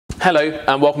Hello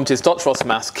and welcome to this Dr. Ross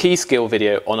Maths key skill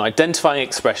video on identifying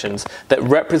expressions that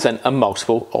represent a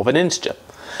multiple of an integer.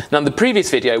 Now in the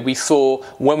previous video we saw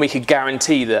when we could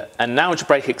guarantee that an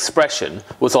algebraic expression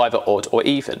was either odd or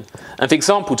even. And for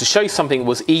example, to show something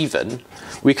was even,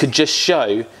 we could just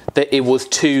show that it was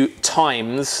 2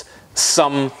 times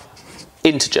some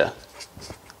integer.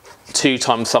 2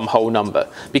 times some whole number,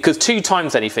 because 2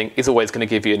 times anything is always going to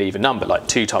give you an even number, like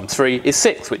 2 times 3 is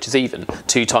 6, which is even,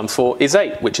 2 times 4 is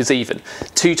 8, which is even.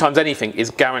 2 times anything is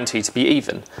guaranteed to be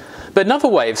even. But another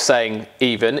way of saying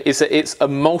even is that it's a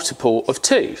multiple of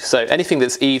 2, so anything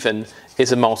that's even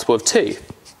is a multiple of 2.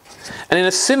 And in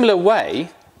a similar way,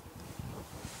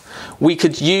 we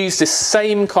could use this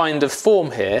same kind of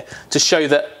form here to show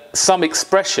that some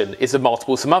expression is a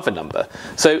multiple of some other number.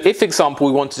 So if, for example,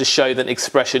 we wanted to show that an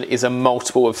expression is a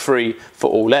multiple of 3 for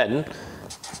all n,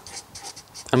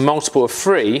 a multiple of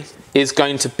 3 is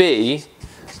going to be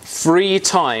 3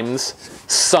 times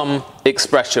some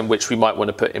expression which we might want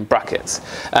to put in brackets,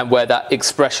 and where that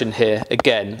expression here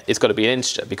again is going to be an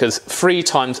integer, because 3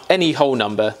 times any whole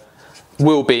number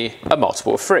will be a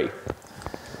multiple of 3.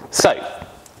 So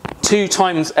 2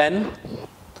 times n,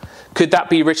 could that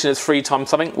be written as 3 times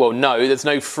something? Well, no, there's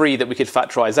no 3 that we could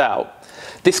factorise out.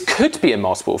 This could be a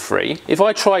multiple of 3. If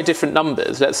I try different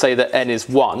numbers, let's say that n is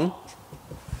 1,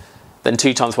 then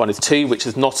 2 times 1 is 2, which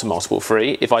is not a multiple of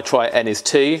 3. If I try n is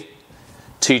 2,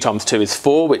 2 times 2 is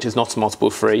 4, which is not a multiple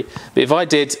of 3. But if I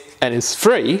did n is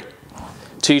 3,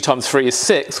 2 times 3 is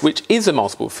 6, which is a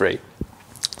multiple of 3.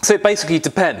 So it basically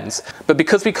depends, but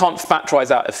because we can't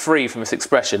factorise out a 3 from this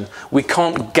expression, we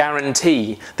can't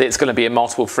guarantee that it's going to be a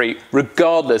multiple of 3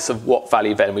 regardless of what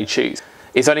value of n we choose.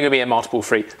 It's only going to be a multiple of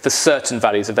 3 for certain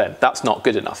values of n. That's not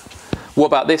good enough. What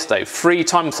about this though? 3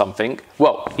 times something?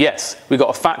 Well, yes, we've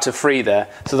got a factor 3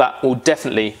 there, so that will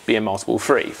definitely be a multiple of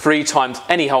 3. 3 times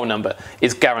any whole number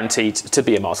is guaranteed to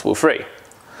be a multiple of 3.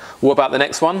 What about the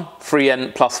next one?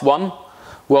 3n plus 1?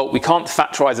 Well, we can't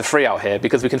factorise a 3 out here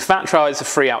because we can factorise a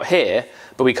 3 out here,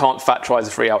 but we can't factorise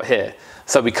a 3 out here.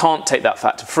 So we can't take that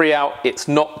factor 3 out. It's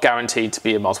not guaranteed to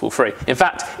be a multiple of 3. In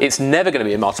fact, it's never going to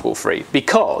be a multiple of 3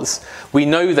 because we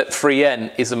know that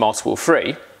 3n is a multiple of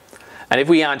 3. And if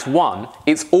we add 1,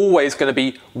 it's always going to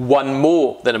be 1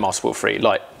 more than a multiple of 3,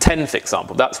 like 10, for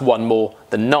example. That's 1 more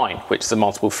than 9, which is a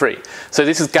multiple of 3. So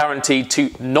this is guaranteed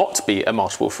to not be a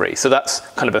multiple of 3. So that's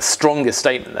kind of a stronger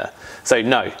statement there. So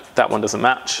no, that one doesn't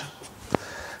match.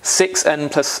 6n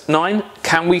plus 9,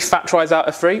 can we factorise out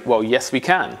a 3? Well, yes, we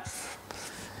can.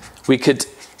 We could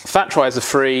factorise a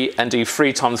 3 and do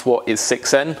 3 times what is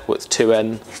 6n, what's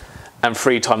 2n, and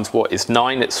 3 times what is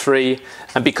 9, it's 3.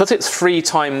 And because it's 3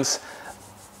 times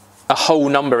a whole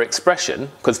number expression,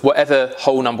 because whatever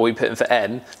whole number we put in for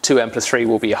n, 2n plus 3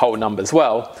 will be a whole number as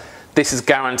well, this is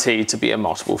guaranteed to be a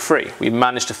multiple of 3. We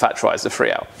managed to factorise the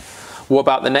 3 out. What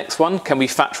about the next one? Can we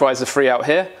factorise the 3 out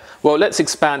here? Well, let's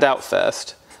expand out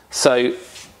first. So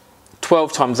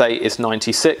 12 times 8 is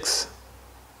 96.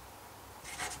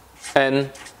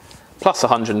 n plus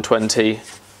 120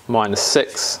 minus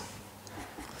 6.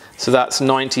 So that's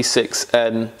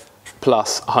 96n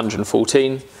plus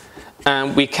 114.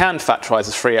 And we can factorise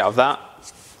a 3 out of that.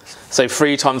 So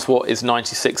 3 times what is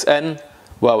 96n?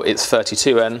 Well, it's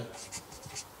 32n.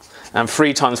 And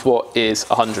 3 times what is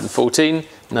 114?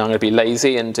 Now I'm going to be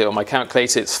lazy and do it on my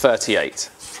calculator. It's 38.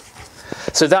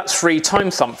 So that's 3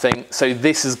 times something. So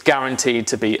this is guaranteed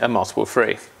to be a multiple of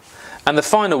 3. And the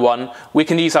final one, we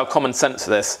can use our common sense for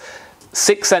this.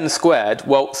 6n squared,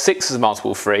 well, 6 is a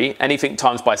multiple of 3. Anything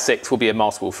times by 6 will be a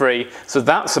multiple of 3. So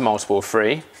that's a multiple of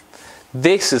 3.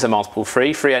 This is a multiple of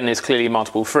 3. 3n is clearly a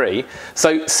multiple of 3.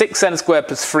 So 6n squared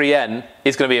plus 3n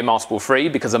is going to be a multiple of 3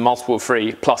 because a multiple of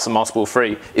 3 plus a multiple of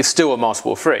 3 is still a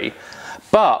multiple of 3.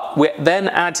 But we're then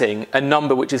adding a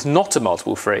number which is not a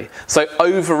multiple of 3. So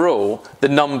overall, the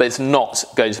number is not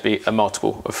going to be a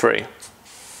multiple of 3.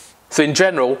 So in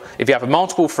general, if you have a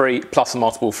multiple of 3 plus a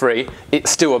multiple of 3, it's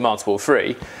still a multiple of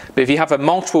 3. But if you have a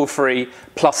multiple of 3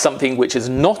 plus something which is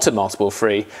not a multiple of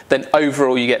 3, then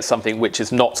overall you get something which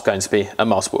is not going to be a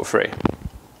multiple of 3.